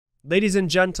Ladies and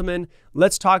gentlemen,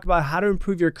 let's talk about how to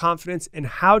improve your confidence and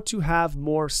how to have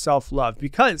more self-love,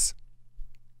 because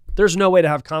there's no way to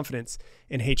have confidence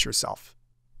and hate yourself.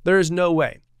 There is no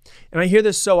way. And I hear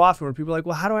this so often where people are like,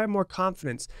 well, how do I have more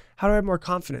confidence? How do I have more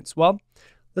confidence? Well,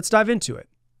 let's dive into it.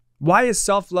 Why is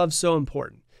self-love so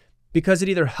important? Because it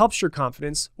either helps your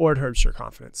confidence or it hurts your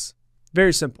confidence.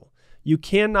 Very simple. You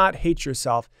cannot hate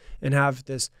yourself and have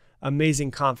this amazing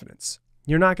confidence.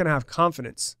 You're not going to have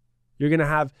confidence. You're going to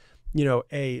have,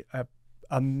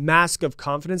 a mask of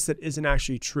confidence that isn't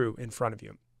actually true in front of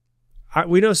you.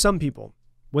 We know some people,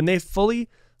 when they fully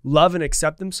love and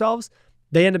accept themselves,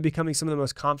 they end up becoming some of the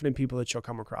most confident people that you'll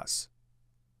come across.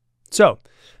 So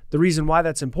the reason why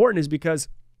that's important is because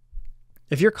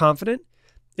if you're confident,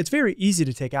 it's very easy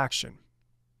to take action.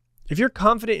 If you're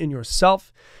confident in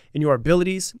yourself, in your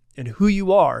abilities, and who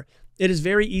you are, it is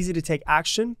very easy to take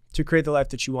action to create the life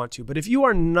that you want to. But if you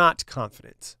are not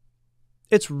confident,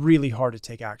 it's really hard to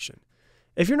take action.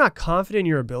 If you're not confident in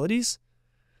your abilities,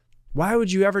 why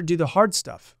would you ever do the hard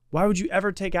stuff? Why would you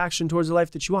ever take action towards the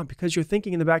life that you want? Because you're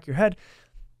thinking in the back of your head,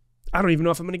 I don't even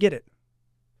know if I'm going to get it.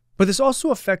 But this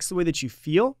also affects the way that you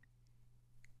feel.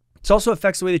 It also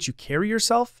affects the way that you carry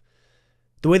yourself,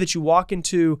 the way that you walk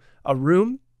into a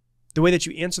room, the way that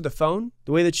you answer the phone,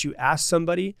 the way that you ask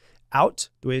somebody out,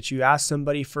 the way that you ask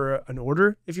somebody for an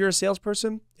order if you're a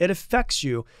salesperson. It affects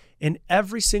you in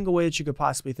every single way that you could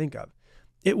possibly think of.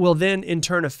 It will then in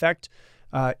turn affect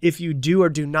if you do or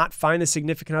do not find the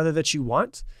significant other that you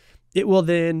want. It will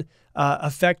then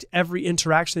affect every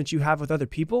interaction that you have with other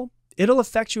people. It'll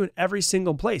affect you in every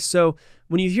single place. So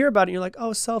when you hear about it, you're like,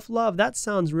 oh, self-love, that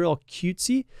sounds real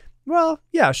cutesy. Well,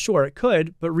 yeah, sure, it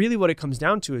could. But really what it comes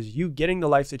down to is you getting the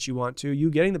life that you want to, you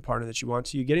getting the partner that you want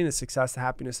to, you getting the success, the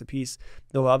happiness, the peace,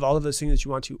 the love, all of those things that you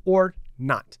want to, or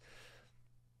not.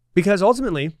 Because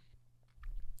ultimately,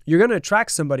 you're going to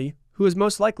attract somebody who is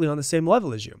most likely on the same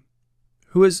level as you,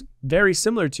 who is very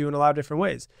similar to you in a lot of different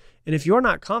ways. And if you're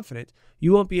not confident,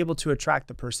 you won't be able to attract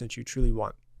the person that you truly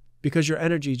want because your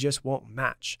energy just won't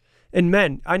match. And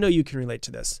men, I know you can relate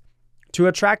to this. To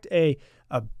attract a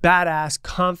badass,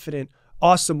 confident,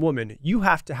 awesome woman, you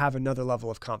have to have another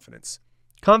level of confidence.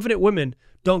 Confident women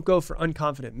don't go for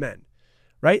unconfident men,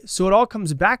 right? So it all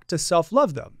comes back to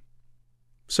self-love though.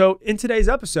 So in today's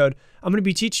episode, I'm going to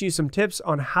be teaching you some tips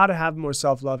on how to have more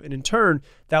self-love, and in turn,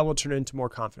 that will turn into more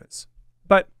confidence.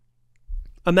 But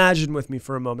imagine with me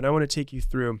for a moment, I want to take you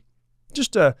through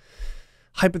just a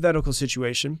hypothetical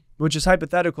situation, which is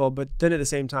hypothetical, but then at the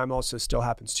same time also still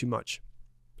happens too much.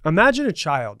 Imagine a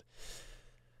child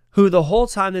who the whole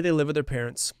time that they live with their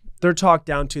parents, they're talked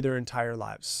down to their entire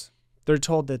lives. They're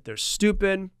told that they're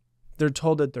stupid. They're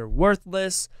told that they're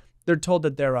worthless. They're told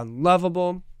that they're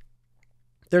unlovable.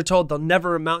 They're told they'll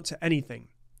never amount to anything.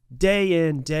 Day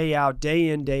in, day out, day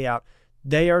in, day out.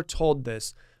 They are told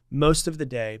this most of the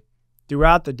day,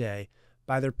 throughout the day,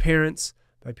 by their parents,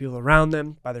 by people around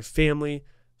them, by their family.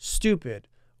 Stupid,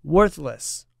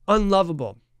 worthless,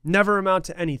 unlovable, never amount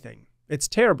to anything. It's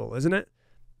terrible, isn't it?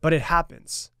 But it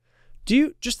happens. Do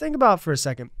you just think about for a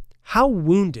second, how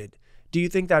wounded do you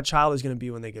think that child is going to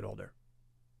be when they get older?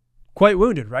 Quite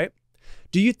wounded, right?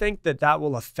 Do you think that that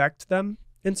will affect them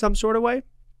in some sort of way?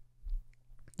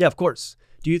 Yeah, of course.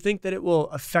 Do you think that it will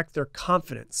affect their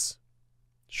confidence?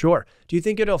 Sure. Do you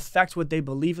think it'll affect what they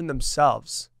believe in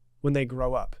themselves when they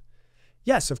grow up?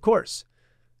 Yes, of course.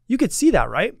 You could see that,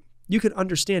 right? You could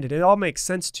understand it. It all makes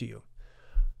sense to you.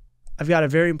 I've got a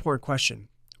very important question.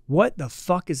 What the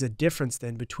fuck is the difference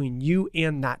then between you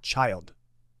and that child?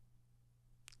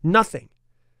 Nothing.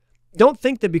 Don't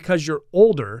think that because you're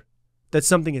older that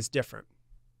something is different.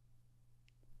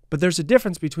 But there's a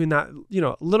difference between that,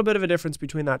 a little bit of a difference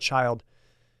between that child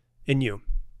and you.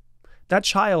 That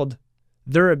child,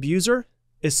 their abuser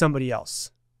is somebody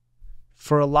else.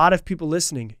 For a lot of people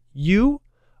listening, you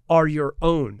are your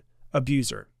own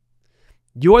abuser.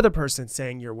 You're the person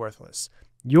saying you're worthless.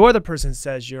 You're the person that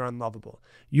says you're unlovable.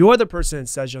 You're the person that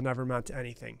says you'll never amount to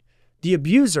anything. The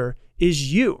abuser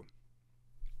is you.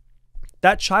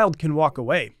 That child can walk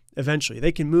away eventually.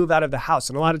 They can move out of the house.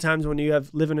 And a lot of times when you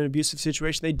live in an abusive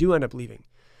situation, they do end up leaving.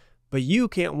 But you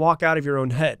can't walk out of your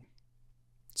own head.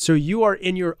 So you are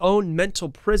in your own mental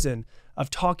prison of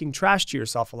talking trash to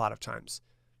yourself a lot of times.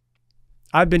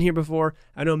 I've been here before.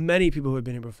 I know many people who have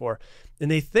been here before. And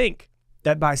they think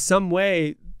that by some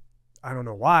way, I don't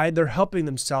know why, they're helping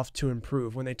themselves to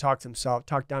improve when they talk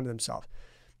down to themselves.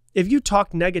 If you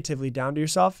talk negatively down to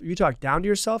yourself,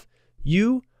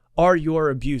 you are your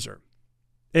abuser.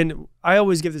 And I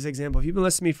always give this example. If you've been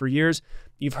listening to me for years,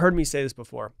 you've heard me say this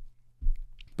before.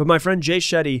 But my friend Jay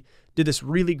Shetty did this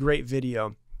really great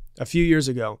video a few years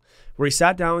ago where he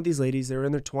sat down with these ladies. They were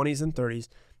in their 20s and 30s.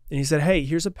 And he said, hey,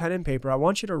 here's a pen and paper. I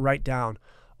want you to write down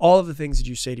all of the things that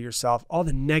you say to yourself, all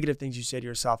the negative things you say to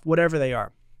yourself, whatever they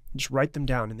are. Just write them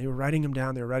down. And they were writing them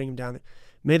down. They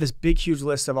made this big, huge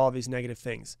list of all of these negative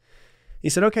things. He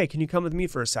said, okay, can you come with me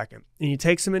for a second? And he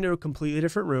takes them into a completely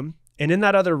different room. And in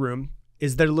that other room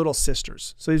is their little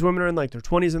sisters. So these women are in like their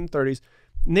 20s and 30s.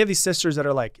 And they have these sisters that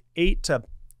are like 8 to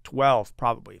 12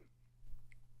 probably.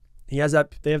 They have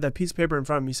that piece of paper in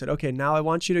front of him. He said, okay, now I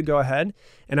want you to go ahead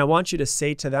and I want you to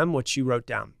say to them what you wrote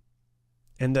down.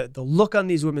 And the look on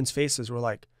these women's faces were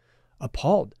like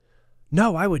appalled.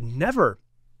 No, I would never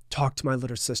talk to my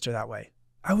little sister that way.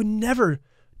 I would never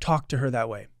talk to her that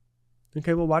way.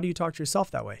 Okay, well, why do you talk to yourself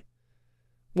that way?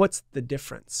 What's the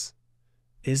difference?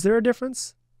 Is there a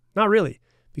difference? Not really.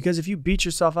 Because if you beat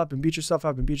yourself up and beat yourself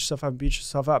up and beat yourself up and beat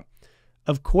yourself up,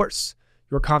 of course,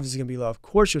 your confidence is going to be low. Of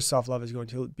course, your self-love is going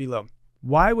to be low.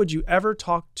 Why would you ever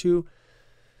talk to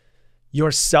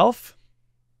yourself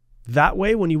that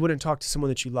way when you wouldn't talk to someone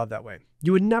that you love that way?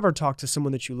 You would never talk to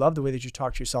someone that you love the way that you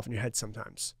talk to yourself in your head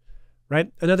sometimes,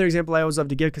 right? Another example I always love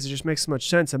to give because it just makes so much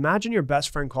sense. Imagine your best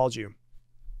friend calls you.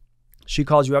 She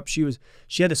calls you up. She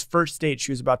had this first date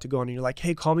she was about to go on, and you're like,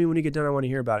 hey, call me when you get done. I want to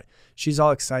hear about it. She's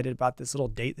all excited about this little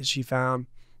date that she found.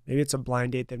 Maybe it's a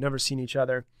blind date. They've never seen each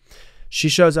other. She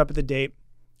shows up at the date.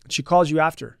 She calls you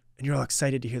after, and you're all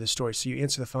excited to hear the story. So you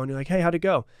answer the phone. You're like, hey, how'd it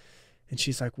go? And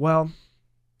she's like, well,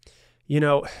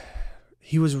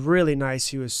 he was really nice.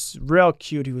 He was real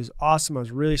cute. He was awesome. I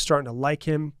was really starting to like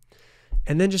him.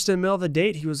 And then just in the middle of the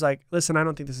date, he was like, listen, I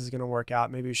don't think this is going to work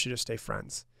out. Maybe we should just stay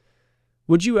friends.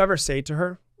 Would you ever say to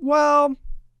her, well,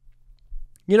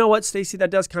 you know what, Stacy, that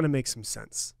does kind of make some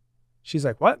sense. She's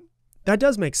like, what? That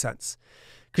does make sense.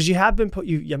 Because you have been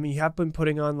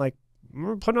putting on a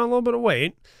little bit of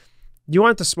weight. You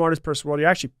aren't the smartest person in the world. You're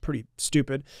actually pretty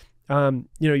stupid.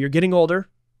 You're getting older.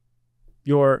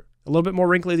 You're a little bit more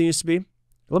wrinkly than you used to be. A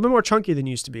little bit more chunky than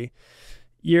you used to be.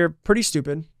 You're pretty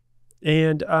stupid.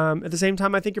 And at the same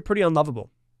time, I think you're pretty unlovable.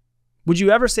 Would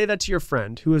you ever say that to your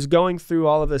friend who is going through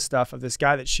all of this stuff of this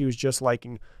guy that she was just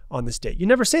liking on this date? You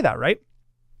never say that, right?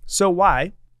 So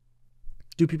why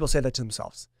do people say that to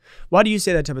themselves? Why do you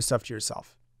say that type of stuff to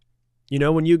yourself?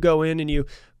 When you go in and you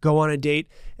go on a date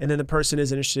and then the person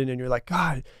is interested and you're like,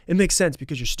 God, it makes sense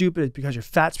because you're stupid. It's because you're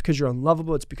fat. It's because you're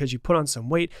unlovable. It's because you put on some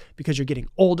weight, because you're getting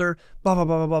older, blah, blah,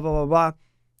 blah, blah, blah, blah, blah.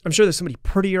 I'm sure there's somebody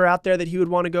prettier out there that he would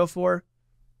want to go for,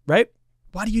 right?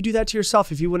 Why do you do that to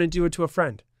yourself if you wouldn't do it to a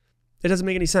friend? It doesn't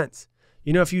make any sense.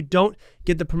 If you don't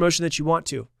get the promotion that you want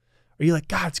to, or you're like,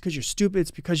 God, it's because you're stupid. It's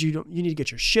because you need to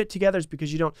get your shit together. It's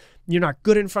because you're not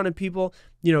good in front of people.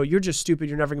 You're just stupid.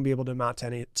 You're never going to be able to amount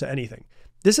to anything.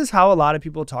 This is how a lot of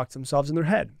people talk to themselves in their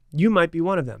head. You might be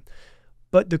one of them.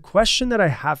 But the question that I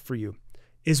have for you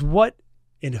is what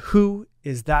and who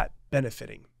is that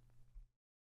benefiting?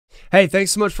 Hey,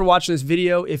 thanks so much for watching this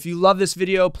video. If you love this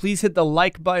video, please hit the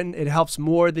like button. It helps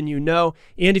more than you know.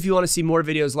 And if you want to see more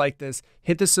videos like this,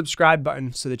 hit the subscribe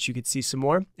button so that you could see some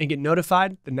more and get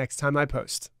notified the next time I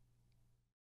post.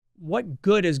 What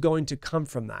good is going to come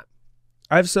from that?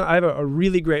 I have a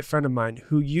really great friend of mine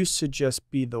who used to just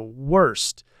be the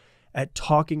worst at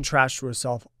talking trash to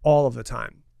herself all of the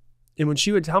time. And when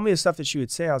she would tell me the stuff that she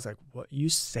would say, I was like, what, you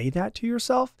say that to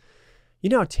yourself? You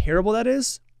know how terrible that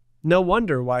is? No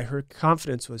wonder why her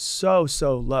confidence was so,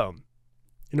 so low.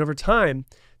 And over time,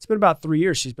 it's been about 3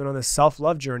 years. She's been on this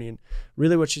self-love journey. And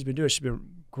really what she's been doing, she's been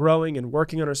growing and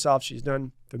working on herself.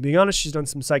 To be honest, she's done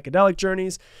some psychedelic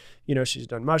journeys. She's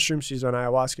done mushrooms. She's done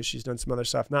ayahuasca. She's done some other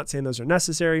stuff. Not saying those are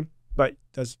necessary, but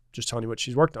that's just telling you what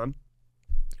she's worked on.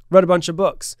 Read a bunch of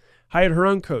books, hired her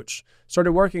own coach,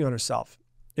 started working on herself,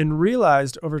 and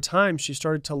realized over time she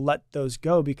started to let those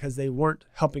go because they weren't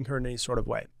helping her in any sort of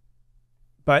way.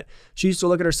 But she used to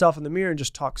look at herself in the mirror and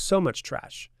just talk so much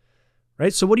trash,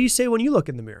 right? So what do you say when you look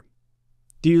in the mirror?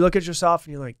 Do you look at yourself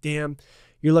and you're like, damn,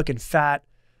 you're looking fat.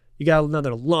 You got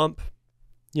another lump.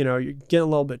 You're getting a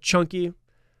little bit chunky.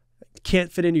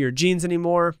 Can't fit into your jeans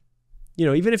anymore.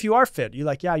 Even if you are fit, you're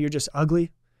like, yeah, you're just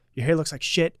ugly. Your hair looks like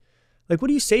shit. Like, what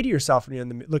do you say to yourself when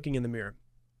you're looking in the mirror?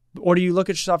 Or do you look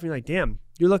at yourself and you're like, damn,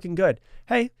 you're looking good.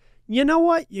 Hey, you know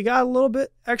what? You got a little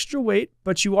bit extra weight,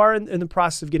 but you are in the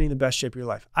process of getting the best shape of your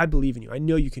life. I believe in you. I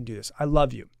know you can do this. I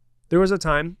love you. There was a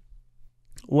time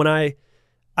when I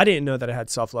didn't know that I had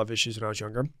self-love issues when I was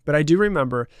younger, but I do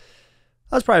remember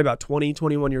I was probably about 20,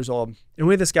 21 years old. And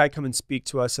we had this guy come and speak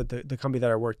to us at the company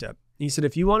that I worked at. And he said,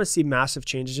 if you want to see massive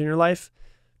changes in your life,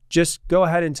 just go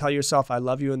ahead and tell yourself, I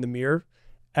love you in the mirror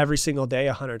every single day,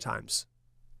 100 times.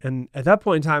 And at that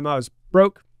point in time, I was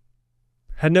broke,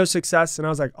 had no success. And I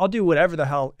was like, I'll do whatever the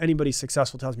hell anybody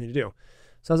successful tells me to do.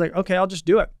 So I was like, okay, I'll just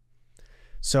do it.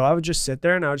 So I would just sit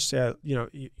there and I would just say,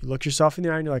 you look yourself in the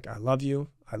eye and you're like, I love you.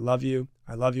 I love you.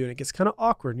 I love you. And it gets kind of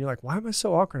awkward. And you're like, why am I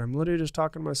so awkward? I'm literally just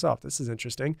talking to myself. This is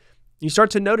interesting. You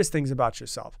start to notice things about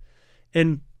yourself.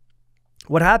 And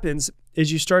what happens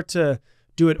is you start to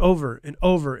do it over and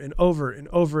over and over and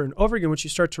over and over again. What you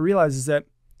start to realize is that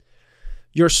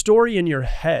your story in your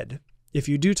head, if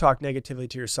you do talk negatively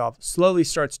to yourself, slowly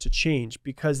starts to change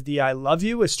because the I love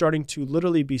you is starting to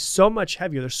literally be so much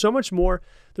heavier. There's so much more.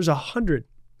 There's 100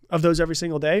 of those every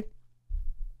single day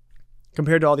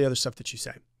compared to all the other stuff that you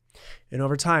say. And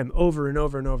over time, over and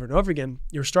over and over and over again,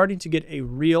 you're starting to get a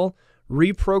real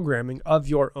reprogramming of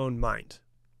your own mind.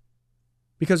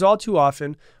 Because all too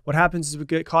often, what happens is we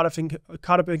get caught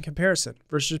up in comparison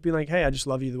versus just being like, hey, I just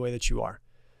love you the way that you are.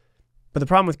 But the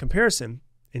problem with comparison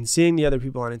and seeing the other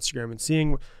people on Instagram and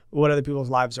seeing what other people's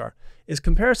lives are is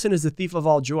comparison is the thief of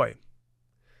all joy.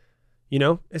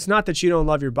 It's not that you don't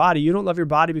love your body. You don't love your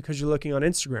body because you're looking on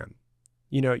Instagram.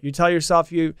 You tell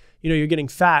yourself you're getting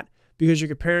fat because you're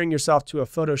comparing yourself to a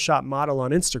Photoshop model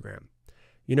on Instagram.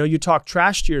 You talk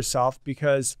trash to yourself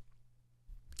because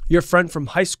your friend from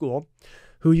high school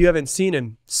who you haven't seen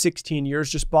in 16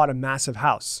 years just bought a massive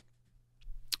house.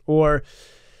 Or,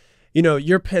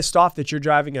 you're pissed off that you're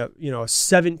driving a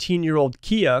 17-year-old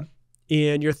Kia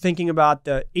and you're thinking about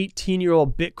the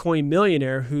 18-year-old Bitcoin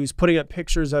millionaire who's putting up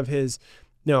pictures of his,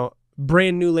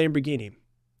 brand new Lamborghini.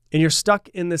 And you're stuck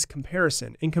in this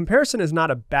comparison. And comparison is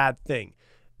not a bad thing.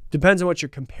 Depends on what you're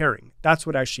comparing. That's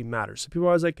what actually matters. So people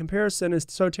are always like, comparison is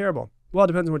so terrible. Well, it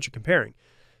depends on what you're comparing.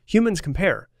 Humans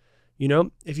compare.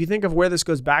 If you think of where this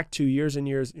goes back to years and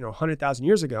years, 100,000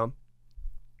 years ago,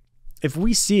 if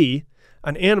we see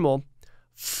an animal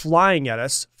flying at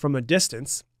us from a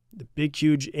distance, the big,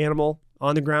 huge animal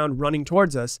on the ground running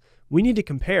towards us, we need to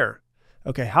compare.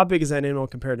 Okay, how big is that animal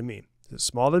compared to me? Is it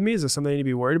smaller than me? Is it something I need to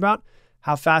be worried about?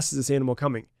 How fast is this animal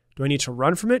coming? Do I need to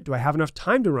run from it? Do I have enough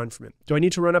time to run from it? Do I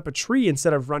need to run up a tree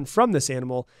instead of run from this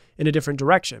animal in a different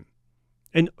direction?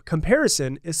 And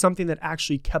comparison is something that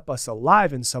actually kept us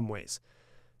alive in some ways.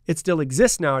 It still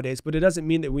exists nowadays, but it doesn't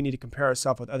mean that we need to compare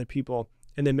ourselves with other people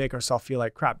and then make ourselves feel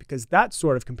like crap, because that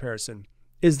sort of comparison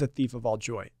is the thief of all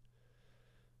joy.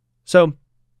 So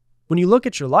when you look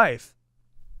at your life,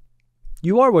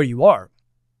 you are where you are.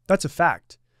 That's a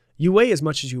fact. You weigh as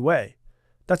much as you weigh.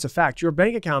 That's a fact. Your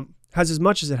bank account has as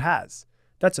much as it has.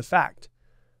 That's a fact.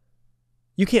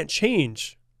 You can't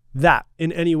change that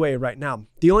in any way right now.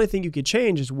 The only thing you could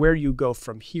change is where you go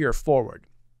from here forward,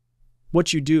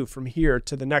 what you do from here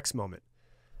to the next moment.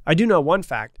 I do know one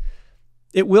fact.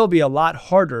 It will be a lot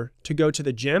harder to go to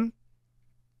the gym,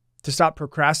 to stop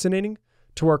procrastinating,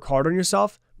 to work hard on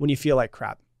yourself when you feel like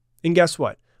crap. And guess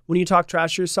what? When you talk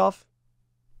trash to yourself,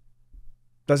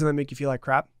 doesn't that make you feel like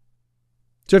crap?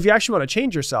 So if you actually want to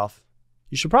change yourself,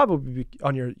 you should probably be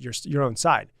on your own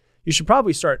side. You should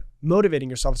probably start motivating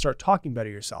yourself, start talking better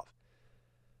to yourself.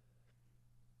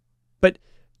 But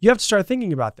you have to start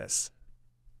thinking about this.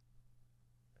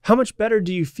 How much better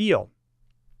do you feel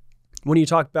when you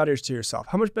talk better to yourself?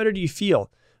 How much better do you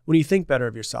feel when you think better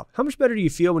of yourself? How much better do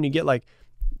you feel when you get like,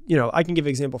 I can give an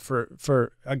example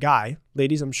for a guy.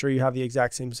 Ladies, I'm sure you have the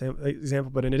exact same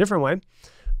example, but in a different way.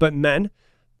 But men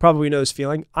probably know this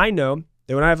feeling. I know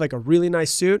that when I have like a really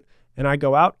nice suit and I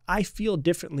go out, I feel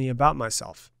differently about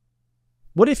myself.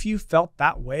 What if you felt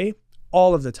that way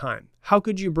all of the time? How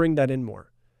could you bring that in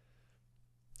more?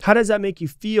 How does that make you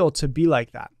feel to be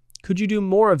like that? Could you do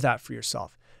more of that for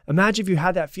yourself? Imagine if you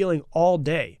had that feeling all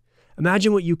day.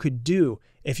 Imagine what you could do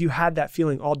if you had that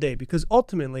feeling all day, because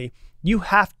ultimately you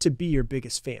have to be your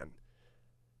biggest fan.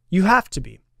 You have to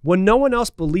be. When no one else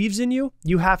believes in you,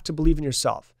 you have to believe in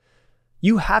yourself.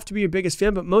 You have to be your biggest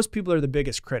fan, but most people are the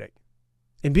biggest critic.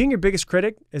 And being your biggest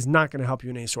critic is not going to help you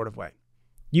in any sort of way.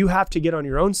 You have to get on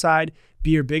your own side,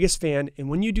 be your biggest fan. And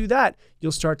when you do that,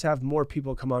 you'll start to have more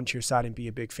people come onto your side and be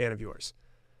a big fan of yours.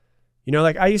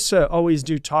 Like I used to always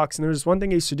do talks, and there was one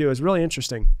thing I used to do. It was really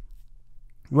interesting.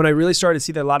 When I really started to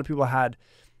see that a lot of people had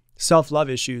self-love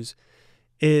issues,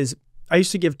 is I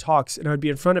used to give talks and I'd be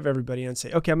in front of everybody and I'd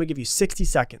say, okay, I'm gonna give you 60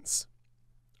 seconds.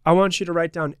 I want you to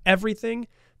write down everything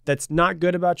that's not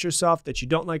good about yourself, that you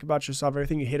don't like about yourself,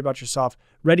 everything you hate about yourself.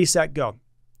 Ready, set, go.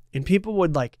 And people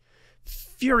would like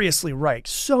furiously write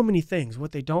so many things,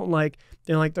 what they don't like.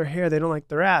 They don't like their hair. They don't like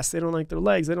their ass. They don't like their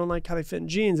legs. They don't like how they fit in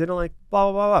jeans. They don't like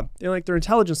blah, blah, blah, blah. They don't like their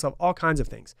intelligence level, all kinds of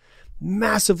things.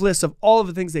 Massive list of all of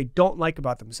the things they don't like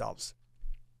about themselves.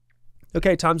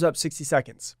 Okay, time's up, 60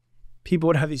 seconds. People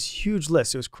would have these huge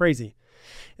lists. It was crazy.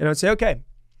 And I'd say, okay,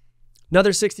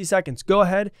 Another 60 seconds. Go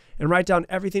ahead and write down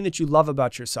everything that you love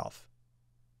about yourself.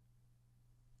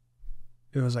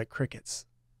 It was like crickets.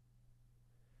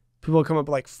 People come up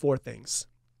with like 4 things.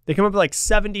 They come up with like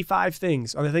 75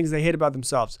 things on the things they hate about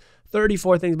themselves.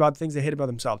 34 things about the things they hate about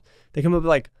themselves. They come up with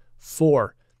like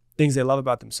 4 things they love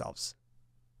about themselves.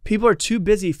 People are too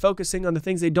busy focusing on the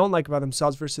things they don't like about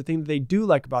themselves versus the things that they do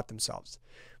like about themselves.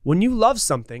 When you love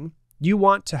something, you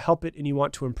want to help it and you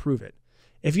want to improve it.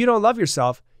 If you don't love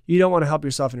yourself, you don't want to help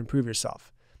yourself and improve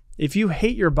yourself. If you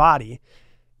hate your body,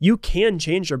 you can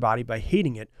change your body by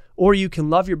hating it, or you can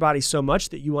love your body so much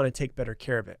that you want to take better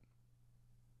care of it.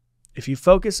 If you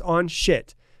focus on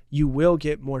shit, you will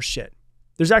get more shit.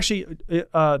 There's actually,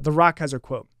 The Rock has a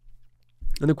quote.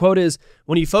 And the quote is,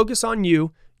 when you focus on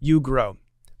you, you grow.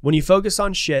 When you focus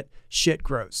on shit, shit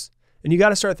grows. And you got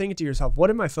to start thinking to yourself, what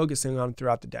am I focusing on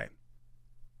throughout the day?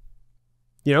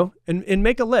 You know, and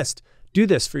make a list. Do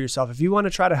this for yourself. If you want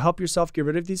to try to help yourself get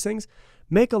rid of these things,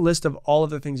 make a list of all of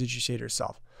the things that you say to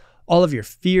yourself. All of your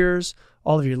fears,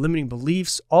 all of your limiting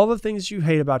beliefs, all the things you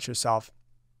hate about yourself.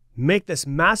 Make this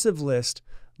massive list,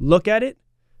 look at it,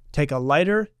 take a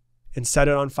lighter and set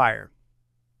it on fire.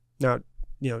 Now,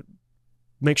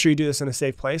 make sure you do this in a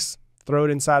safe place. Throw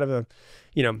it inside of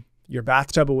your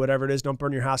bathtub or whatever it is. Don't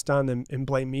burn your house down and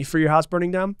blame me for your house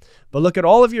burning down. But look at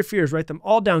all of your fears, write them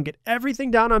all down, get everything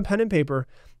down on pen and paper.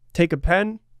 Take a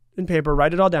pen and paper,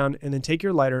 write it all down, and then take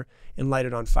your lighter and light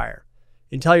it on fire.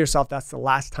 And tell yourself, that's the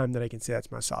last time that I can say that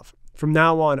to myself. From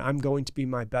now on, I'm going to be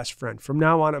my best friend. From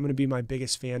now on, I'm going to be my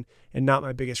biggest fan and not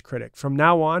my biggest critic. From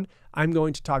now on, I'm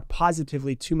going to talk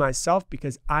positively to myself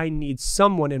because I need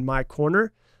someone in my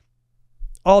corner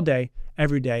all day,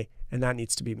 every day, and that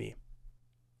needs to be me.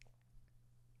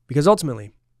 Because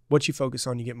ultimately, what you focus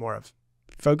on, you get more of.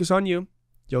 If you focus on you,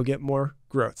 you'll get more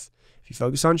growth. If you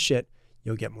focus on shit,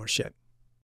 you'll get more shit.